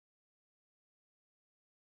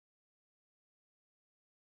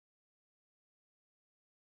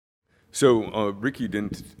Ricky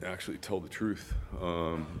didn't actually tell the truth.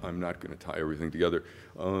 I'm not going to tie everything together.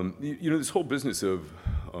 This whole business of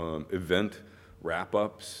event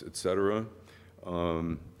wrap-ups, et cetera,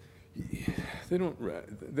 they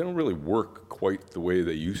don't really work quite the way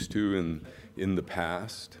they used to in the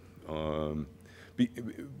past.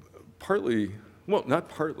 Partly, well, not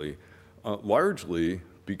partly, largely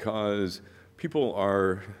because people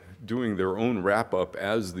are doing their own wrap-up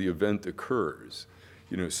as the event occurs.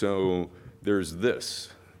 So there's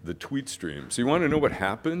the tweet stream. So you want to know what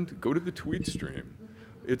happened? Go to the tweet stream.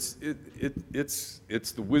 It's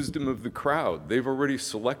the wisdom of the crowd. They've already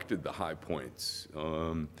selected the high points,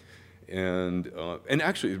 and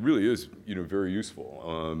actually it really is very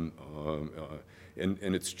useful. And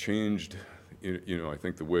it's changed I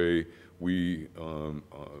think the way we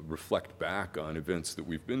reflect back on events that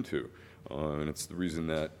we've been to, and it's the reason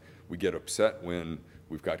that we get upset when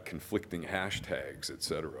we've got conflicting hashtags, et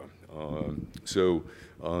cetera. So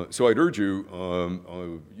I'd urge you,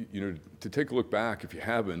 to take a look back if you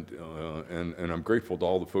haven't, and I'm grateful to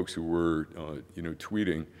all the folks who were,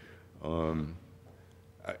 tweeting.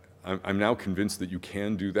 I'm now convinced that you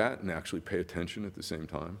can do that and actually pay attention at the same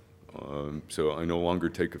time. So I no longer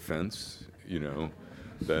take offense,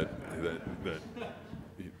 that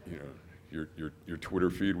your Twitter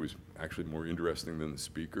feed was actually more interesting than the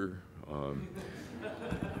speaker.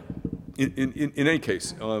 In any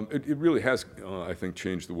case, it really has, I think,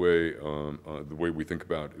 changed the way we think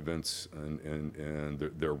about events and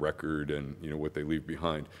their record and what they leave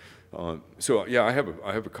behind. So yeah, I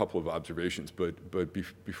have a couple of observations, but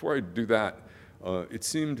before I do that, it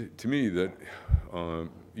seemed to me that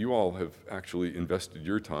you all have actually invested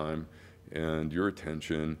your time and your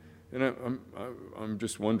attention, and I'm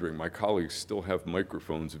just wondering. My colleagues still have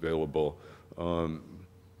microphones available.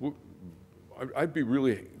 I'd be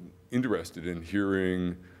really interested in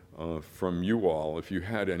hearing from you all if you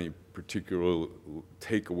had any particular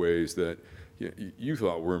takeaways that you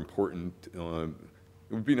thought were important.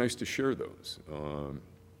 It would be nice to share those.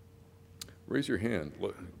 Raise your hand.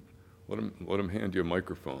 Let them hand you a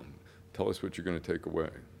microphone. Tell us what you're going to take away.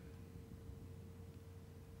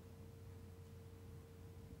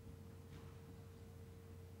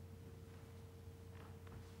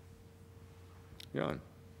 Jan.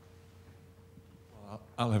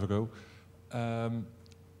 I'll have a go.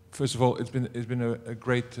 First of all, it's been a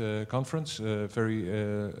great conference. Very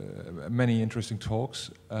many interesting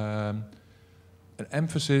talks. An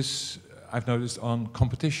emphasis I've noticed on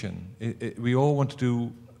competition. We all want to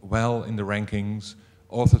do well in the rankings.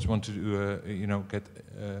 Authors want to do, get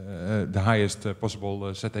the highest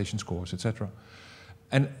possible citation scores, etc.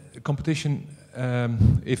 And competition,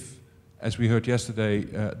 if, as we heard yesterday,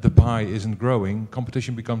 the pie isn't growing,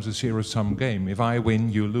 competition becomes a zero-sum game. If I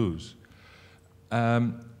win, you lose.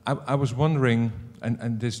 I was wondering,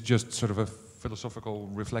 and this is just sort of a philosophical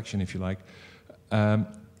reflection, if you like,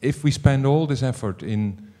 if we spend all this effort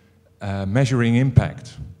in measuring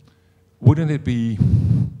impact, wouldn't it be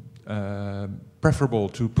preferable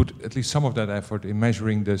to put at least some of that effort in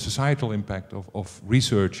measuring the societal impact of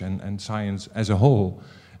research and science as a whole,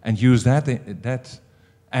 and use that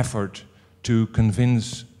effort to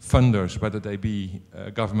convince funders, whether they be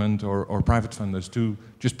government or private funders, to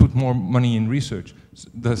just put more money in research,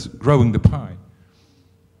 thus growing the pie?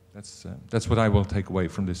 That's what I will take away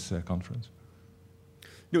from this conference.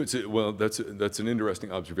 No, that's an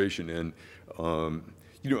interesting observation, and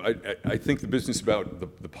I think the business about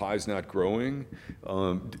the pie's not growing,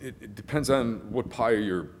 it depends on what pie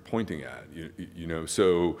you're pointing at.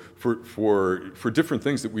 So for different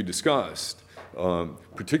things that we discussed,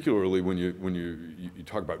 particularly when you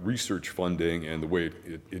talk about research funding and the way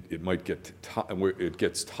it might where it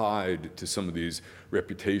gets tied to some of these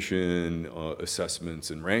reputation assessments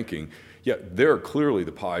and ranking. Yeah, there clearly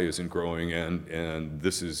the pie isn't growing, and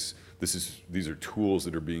these are tools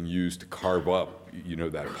that are being used to carve up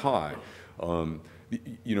that pie.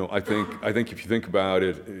 I think if you think about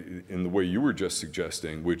it in the way you were just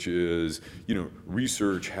suggesting, which is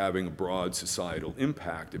research having a broad societal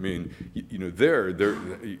impact. I mean, you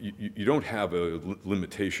don't have a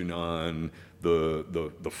limitation on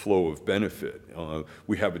the flow of benefit.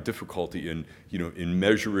 We have a difficulty in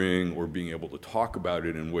measuring or being able to talk about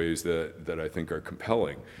it in ways that I think are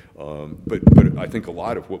compelling. But I think a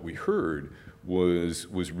lot of what we heard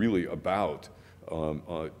was really about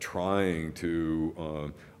trying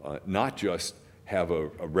to not just have a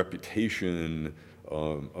reputation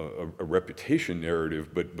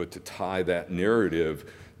narrative, but to tie that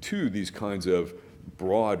narrative to these kinds of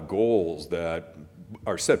broad goals that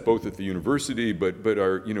are set both at the university, but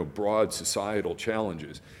are broad societal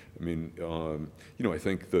challenges. I mean, I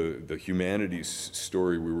think the humanities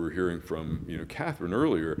story we were hearing from, Catherine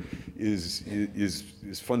earlier is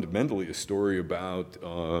fundamentally a story about,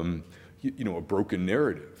 a broken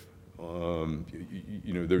narrative.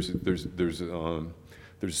 There's a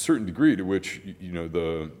certain degree to which,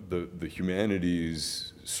 the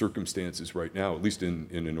humanities circumstances right now, at least in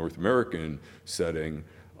a North American setting,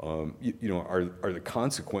 are the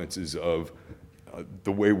consequences of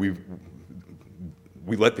the way we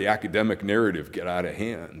let the academic narrative get out of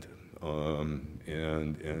hand,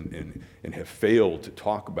 and have failed to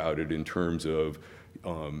talk about it in terms of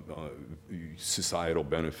societal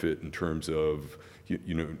benefit, in terms of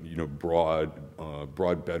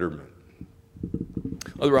broad betterment.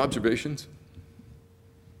 Other observations?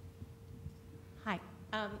 Hi.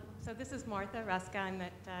 So this is Martha Ruska. I'm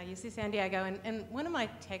at UC San Diego, and one of my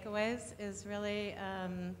takeaways is really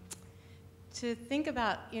to think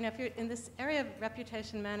about, if you're in this area of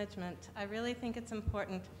reputation management, I really think it's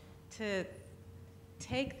important to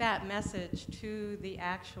take that message to the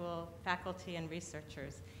actual faculty and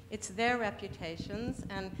researchers. It's their reputations,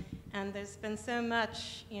 and there's been so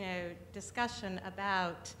much, discussion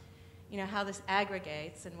about, how this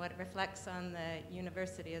aggregates and what it reflects on the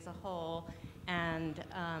university as a whole, and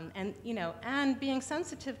being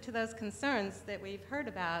sensitive to those concerns that we've heard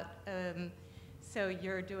about. So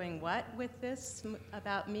you're doing what with this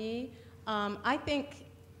about me? I think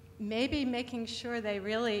maybe making sure they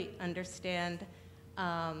really understand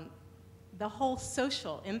the whole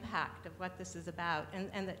social impact of what this is about,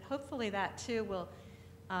 and that hopefully that too will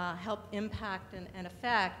help impact and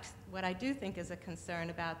affect what I do think is a concern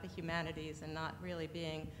about the humanities and not really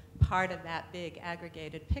being part of that big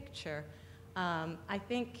aggregated picture. I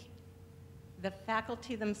think the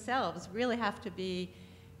faculty themselves really have to be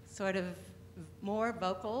sort of more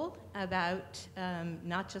vocal about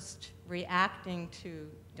not just reacting to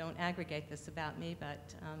 "don't aggregate this about me,"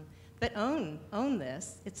 but own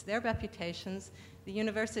this. It's their reputations. The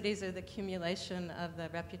universities are the accumulation of the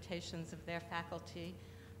reputations of their faculty.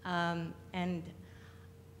 And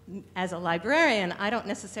as a librarian, I don't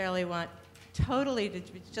necessarily want totally to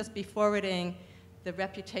just be forwarding the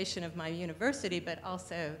reputation of my university, but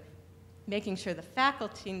also making sure the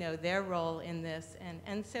faculty know their role in this.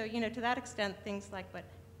 And so, to that extent, things like what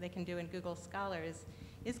they can do in Google Scholar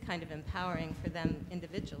is kind of empowering for them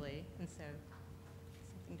individually. And so,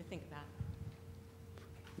 something to think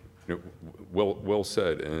about. Well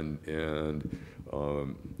said. And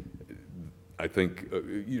I think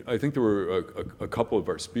there were a couple of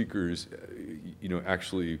our speakers,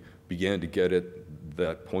 actually began to get at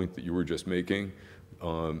that point that you were just making.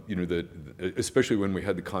 That especially when we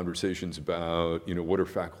had the conversations about, what are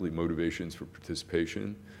faculty motivations for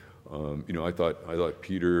participation. I thought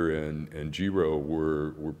Peter and Jiro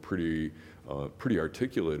were pretty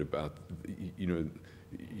articulate about, you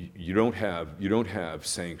don't have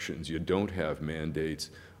sanctions, you don't have mandates.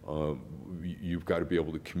 You've got to be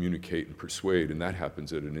able to communicate and persuade, and that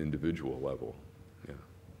happens at an individual level. Yeah.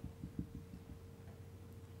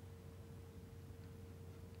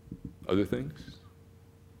 Other things?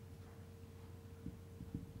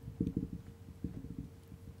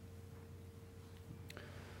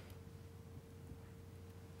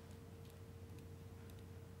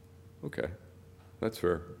 Okay, that's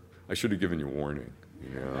fair. I should have given you warning,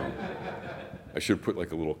 I should have put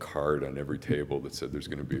like a little card on every table that said there's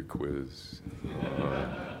going to be a quiz.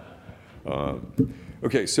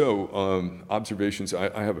 Okay, so observations.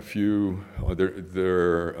 I have a few.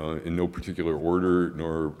 They're in no particular order,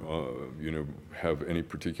 nor have any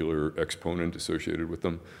particular exponent associated with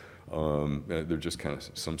them. They're just kind of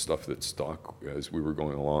some stuff that stuck as we were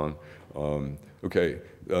going along. Okay.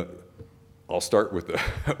 I'll start with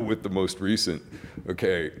the most recent.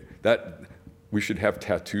 Okay, that we should have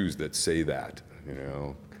tattoos that say that.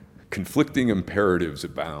 Conflicting imperatives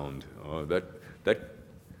abound. That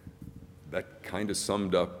kind of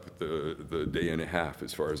summed up the day and a half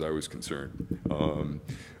as far as I was concerned.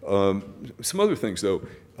 Some other things though.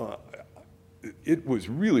 It was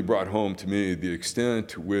really brought home to me the extent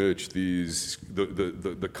to which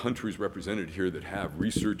the countries represented here that have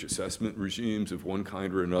research assessment regimes of one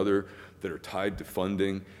kind or another that are tied to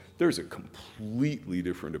funding, there's a completely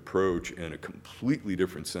different approach and a completely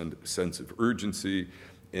different sense of urgency.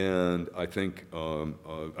 And I think,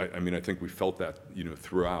 I think we felt that,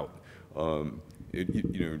 throughout.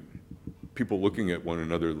 People looking at one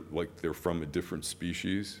another like they're from a different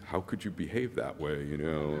species. How could you behave that way?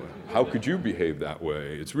 How could you behave that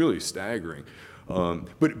way? It's really staggering.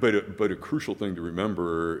 But a crucial thing to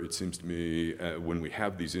remember, it seems to me, when we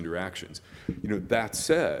have these interactions. That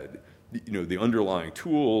said, the underlying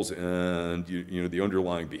tools and the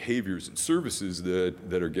underlying behaviors and services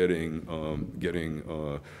that are getting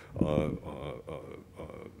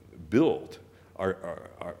built are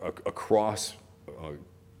across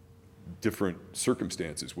different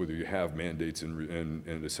circumstances, whether you have mandates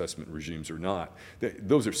and assessment regimes or not.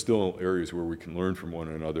 Those are still areas where we can learn from one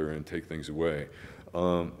another and take things away.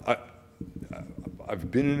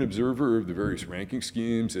 I've been an observer of the various ranking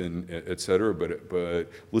schemes and et cetera, but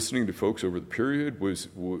listening to folks over the period was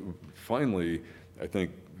finally, I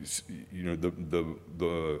think,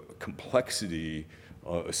 the complexity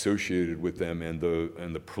associated with them and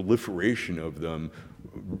the proliferation of them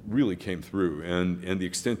really came through, and the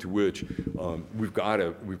extent to which we've got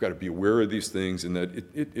to be aware of these things, and that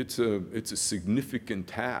it's a significant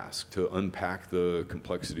task to unpack the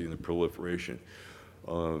complexity and the proliferation.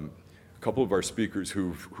 A couple of our speakers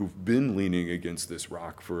who've been leaning against this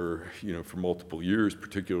rock for multiple years,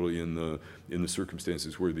 particularly in the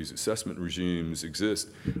circumstances where these assessment regimes exist,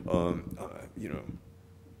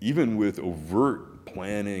 even with overt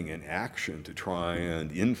planning and action to try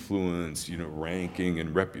and influence, ranking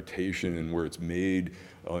and reputation, and where it's made,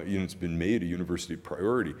 it's been made a university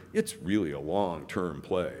priority, it's really a long-term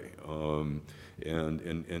play.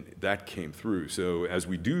 And that came through. So as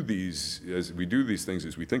we do these things,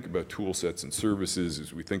 as we think about tool sets and services,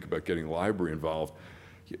 as we think about getting the library involved,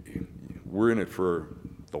 we're in it for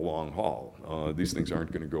the long haul. These things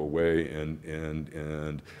aren't going to go away,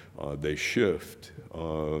 and they shift,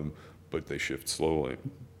 but they shift slowly.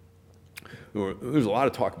 There's a lot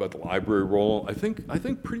of talk about the library role. I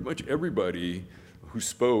think pretty much everybody who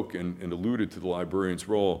spoke and alluded to the librarian's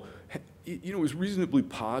role, was reasonably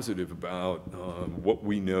positive about what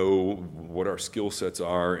we know, what our skill sets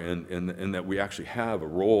are, and that we actually have a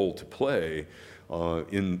role to play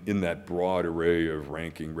in that broad array of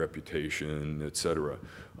ranking, reputation, et cetera.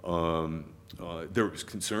 There was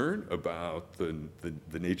concern about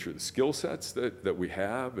the nature of the skill sets that we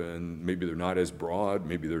have, and maybe they're not as broad,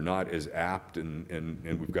 maybe they're not as apt, and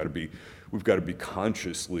we've got to be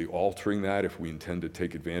consciously altering that if we intend to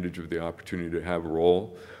take advantage of the opportunity to have a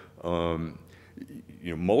role.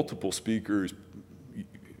 Multiple speakers,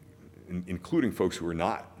 including folks who are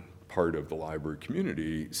not part of the library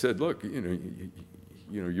community, said, "Look,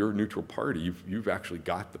 you're a neutral party. You've actually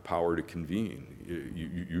got the power to convene.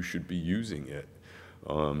 You should be using it."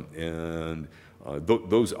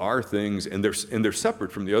 Those are things, and they're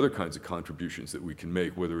separate from the other kinds of contributions that we can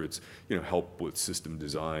make, whether it's help with system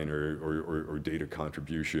design or data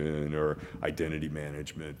contribution or identity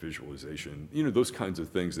management, visualization, those kinds of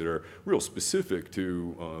things that are real specific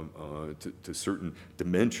to certain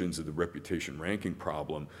dimensions of the reputation ranking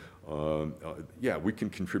problem. We can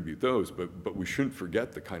contribute those, but we shouldn't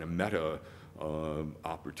forget the kind of meta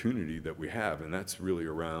opportunity that we have, and that's really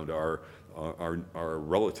around our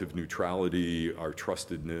relative neutrality, our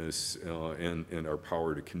trustedness, and our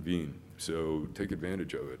power to convene. So take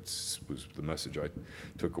advantage of it, was the message I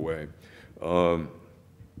took away. Well,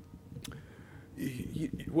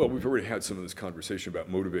 we've already had some of this conversation about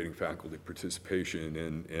motivating faculty participation,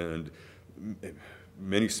 and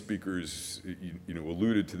many speakers,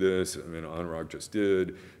 alluded to this. I mean, Anurag just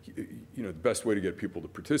did. The best way to get people to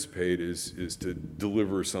participate is to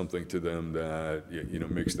deliver something to them that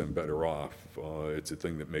makes them better off. It's a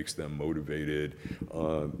thing that makes them motivated,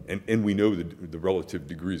 and we know the relative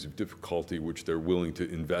degrees of difficulty which they're willing to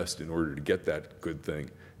invest in order to get that good thing.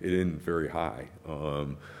 It isn't very high.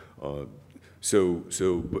 So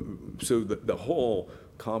the whole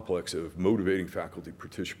complex of motivating faculty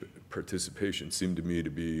participation seemed to me to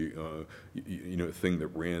be, a thing that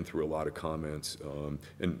ran through a lot of comments,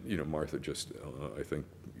 and Martha just, I think,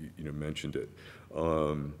 mentioned it.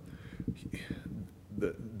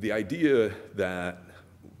 The idea that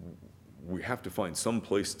we have to find some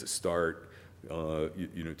place to start,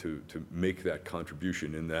 to make that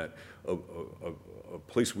contribution, and that a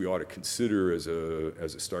place we ought to consider as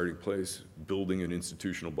a starting place, building an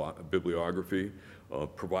institutional bibliography,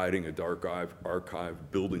 providing a dark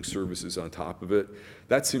archive, building services on top of it.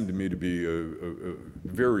 That seemed to me to be a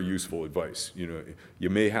very useful advice. You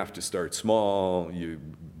may have to start small,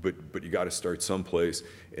 but you got to start someplace,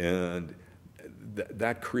 and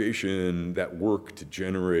that creation, that work to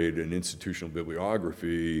generate an institutional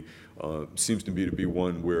bibliography seems to me to be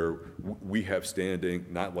one where we have standing,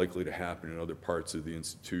 not likely to happen in other parts of the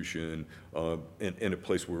institution, and a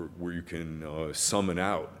place where you can summon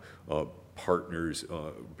out partners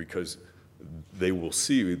because they will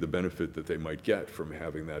see the benefit that they might get from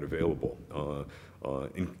having that available,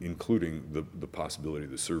 including the possibility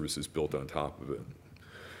of the services built on top of it.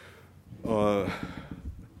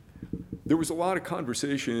 there was a lot of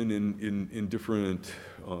conversation in different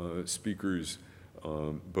speakers,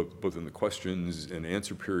 both in the questions and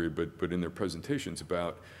answer period, but in their presentations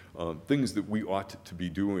about things that we ought to be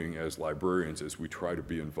doing as librarians as we try to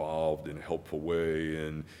be involved in a helpful way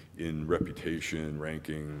in reputation,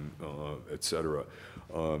 ranking, et cetera.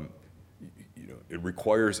 It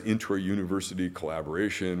requires intra-university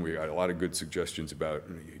collaboration. We got a lot of good suggestions about,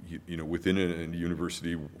 within a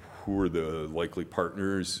university, who are the likely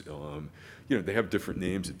partners. They have different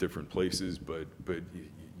names at different places, but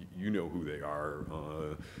you know who they are.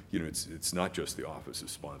 It's not just the Office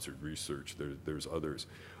of Sponsored Research. There's others.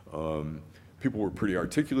 People were pretty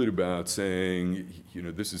articulate about saying,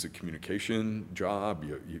 this is a communication job.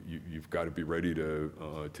 You've got to be ready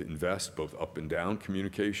to invest both up and down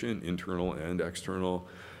communication, internal and external.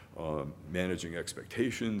 Managing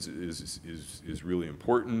expectations is really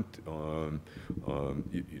important.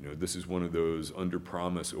 This is one of those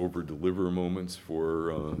under-promise, over-deliver moments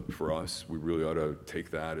for us. We really ought to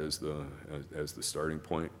take that as the starting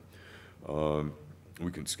point.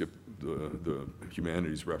 We can skip the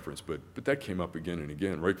humanities reference, but that came up again and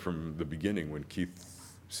again, right from the beginning when Keith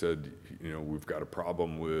said, we've got a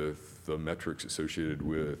problem with the metrics associated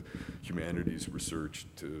with humanities research,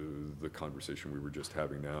 to the conversation we were just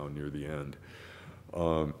having now near the end.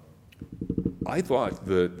 I thought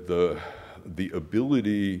that the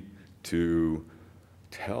ability to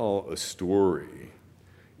tell a story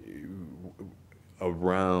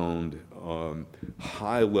around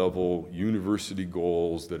high-level university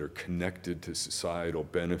goals that are connected to societal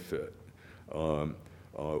benefit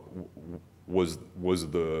was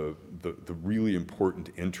the really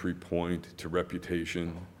important entry point to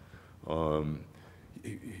reputation.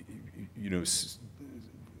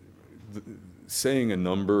 Saying a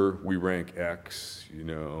number, we rank X,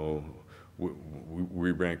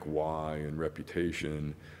 we rank Y in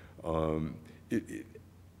reputation.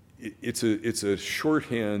 It's a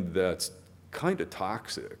shorthand that's kind of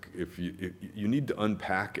toxic. If you need to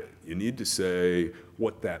unpack it, you need to say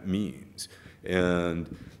what that means.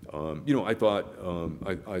 And I thought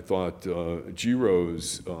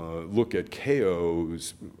Jiro's look at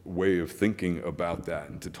KO's way of thinking about that,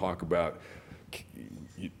 and to talk about,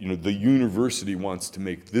 the university wants to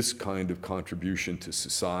make this kind of contribution to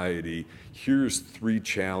society. Here's 3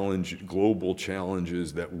 global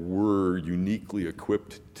challenges that we're uniquely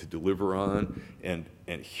equipped to deliver on, and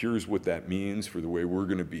here's what that means for the way we're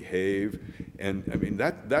going to behave. And I mean,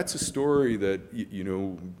 that's a story that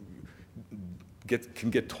can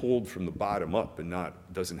get told from the bottom up and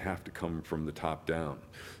doesn't have to come from the top down.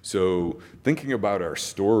 So thinking about our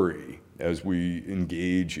story as we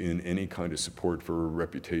engage in any kind of support for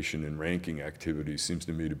reputation and ranking activities seems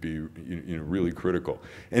to me to be really critical.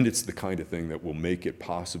 And it's the kind of thing that will make it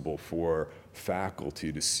possible for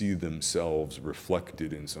faculty to see themselves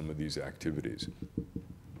reflected in some of these activities.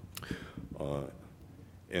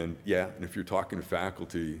 And if you're talking to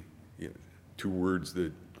faculty, 2 words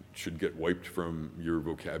that should get wiped from your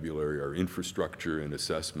vocabulary are infrastructure and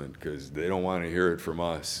assessment, because they don't want to hear it from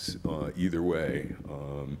us either way.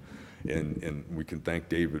 And we can thank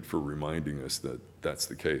David for reminding us that that's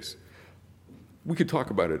the case. We could talk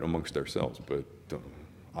about it amongst ourselves, but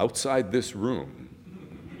outside this room.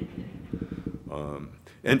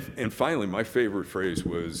 And finally, my favorite phrase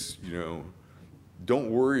was, don't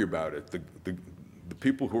worry about it. The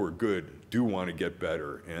people who are good do want to get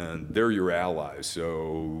better, and they're your allies,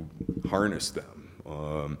 so harness them.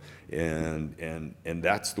 And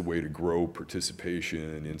that's the way to grow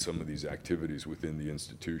participation in some of these activities within the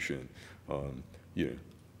institution.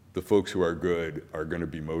 The folks who are good are going to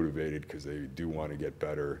be motivated because they do want to get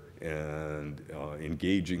better, and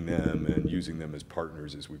engaging them and using them as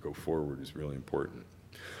partners as we go forward is really important.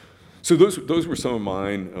 So those were some of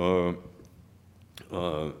mine.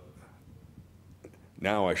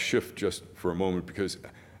 Now I shift just for a moment, because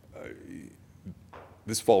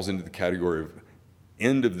this falls into the category of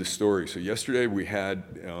end of the story. So yesterday we had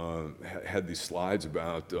these slides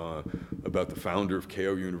about the founder of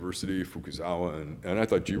Keio University, Fukuzawa, and I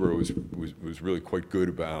thought Jiro was really quite good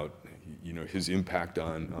about his impact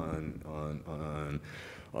on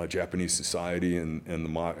Japanese society and the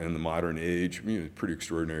modern age. I mean, a pretty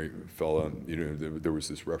extraordinary fella. There was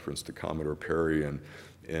this reference to Commodore Perry and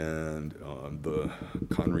the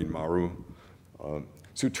Conrine Maru.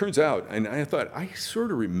 So it turns out, and I thought, I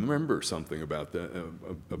sort of remember something about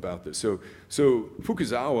this. So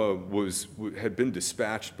Fukuzawa had been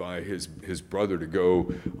dispatched by his brother to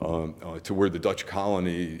go to where the Dutch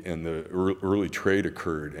colony and the early trade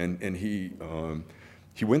occurred, and he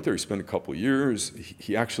went there. He spent a couple of years.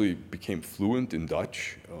 He actually became fluent in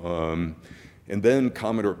Dutch, And then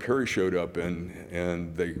Commodore Perry showed up,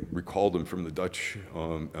 and they recalled him from the Dutch,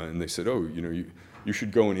 and they said, "Oh, you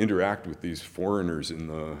should go and interact with these foreigners in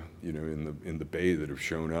the in the bay that have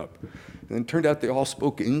shown up." And it turned out they all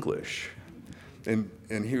spoke English, and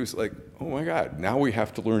he was like, "Oh my God, now we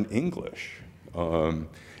have to learn English."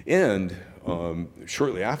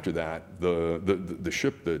 Shortly after that, the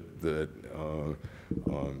ship that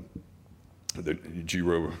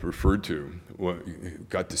Jiro referred to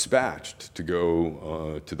got dispatched to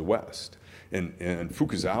go to the West, and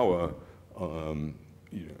Fukuzawa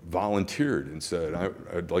volunteered and said,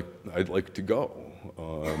 "I'd like to go,"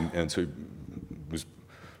 and so he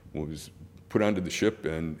was put onto the ship,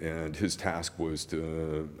 and his task was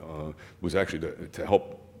actually to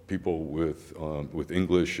help people with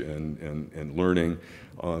English and learning.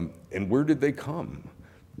 And where did they come?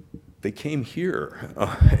 They came here,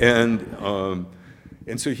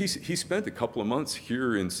 and so he spent a couple of months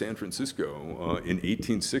here in San Francisco in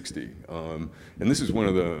 1860, and this is one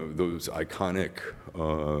of those iconic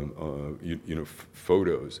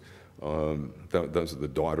photos. That was the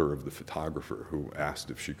daughter of the photographer who asked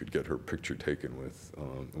if she could get her picture taken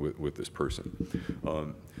with this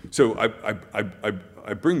person. So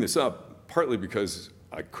I bring this up partly because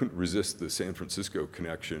I couldn't resist the San Francisco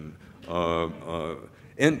connection,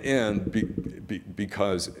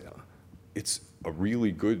 because it's a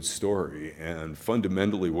really good story, and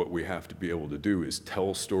fundamentally what we have to be able to do is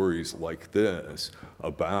tell stories like this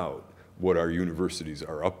about what our universities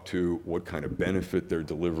are up to, what kind of benefit they're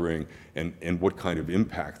delivering, and what kind of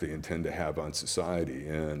impact they intend to have on society.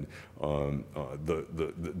 And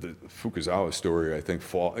the Fukuzawa story, I think,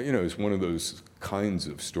 is one of those kinds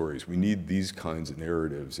of stories. We need these kinds of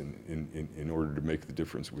narratives in order to make the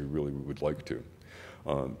difference we really would like to.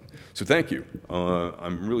 So thank you.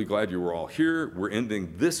 I'm really glad you were all here. We're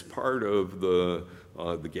ending this part of the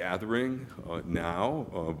gathering now.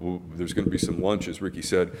 There's going to be some lunch, as Ricky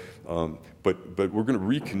said, but we're going to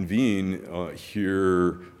reconvene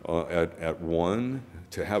here at 1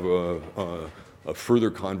 to have a further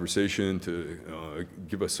conversation, to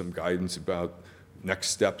give us some guidance about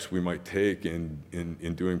next steps we might take in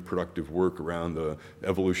doing productive work around the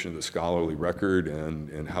evolution of the scholarly record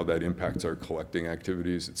and how that impacts our collecting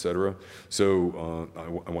activities, et cetera. So I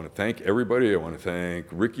want to thank everybody. I want to thank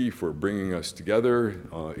Ricky for bringing us together.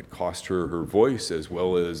 It cost her her voice as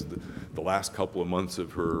well as the last couple of months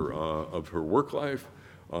of her work life.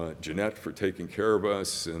 Jeanette for taking care of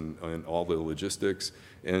us and all the logistics,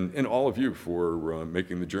 and all of you for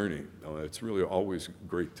making the journey. It's really always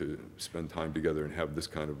great to spend time together and have this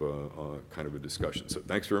kind of a discussion. So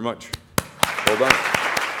thanks very much. Well done.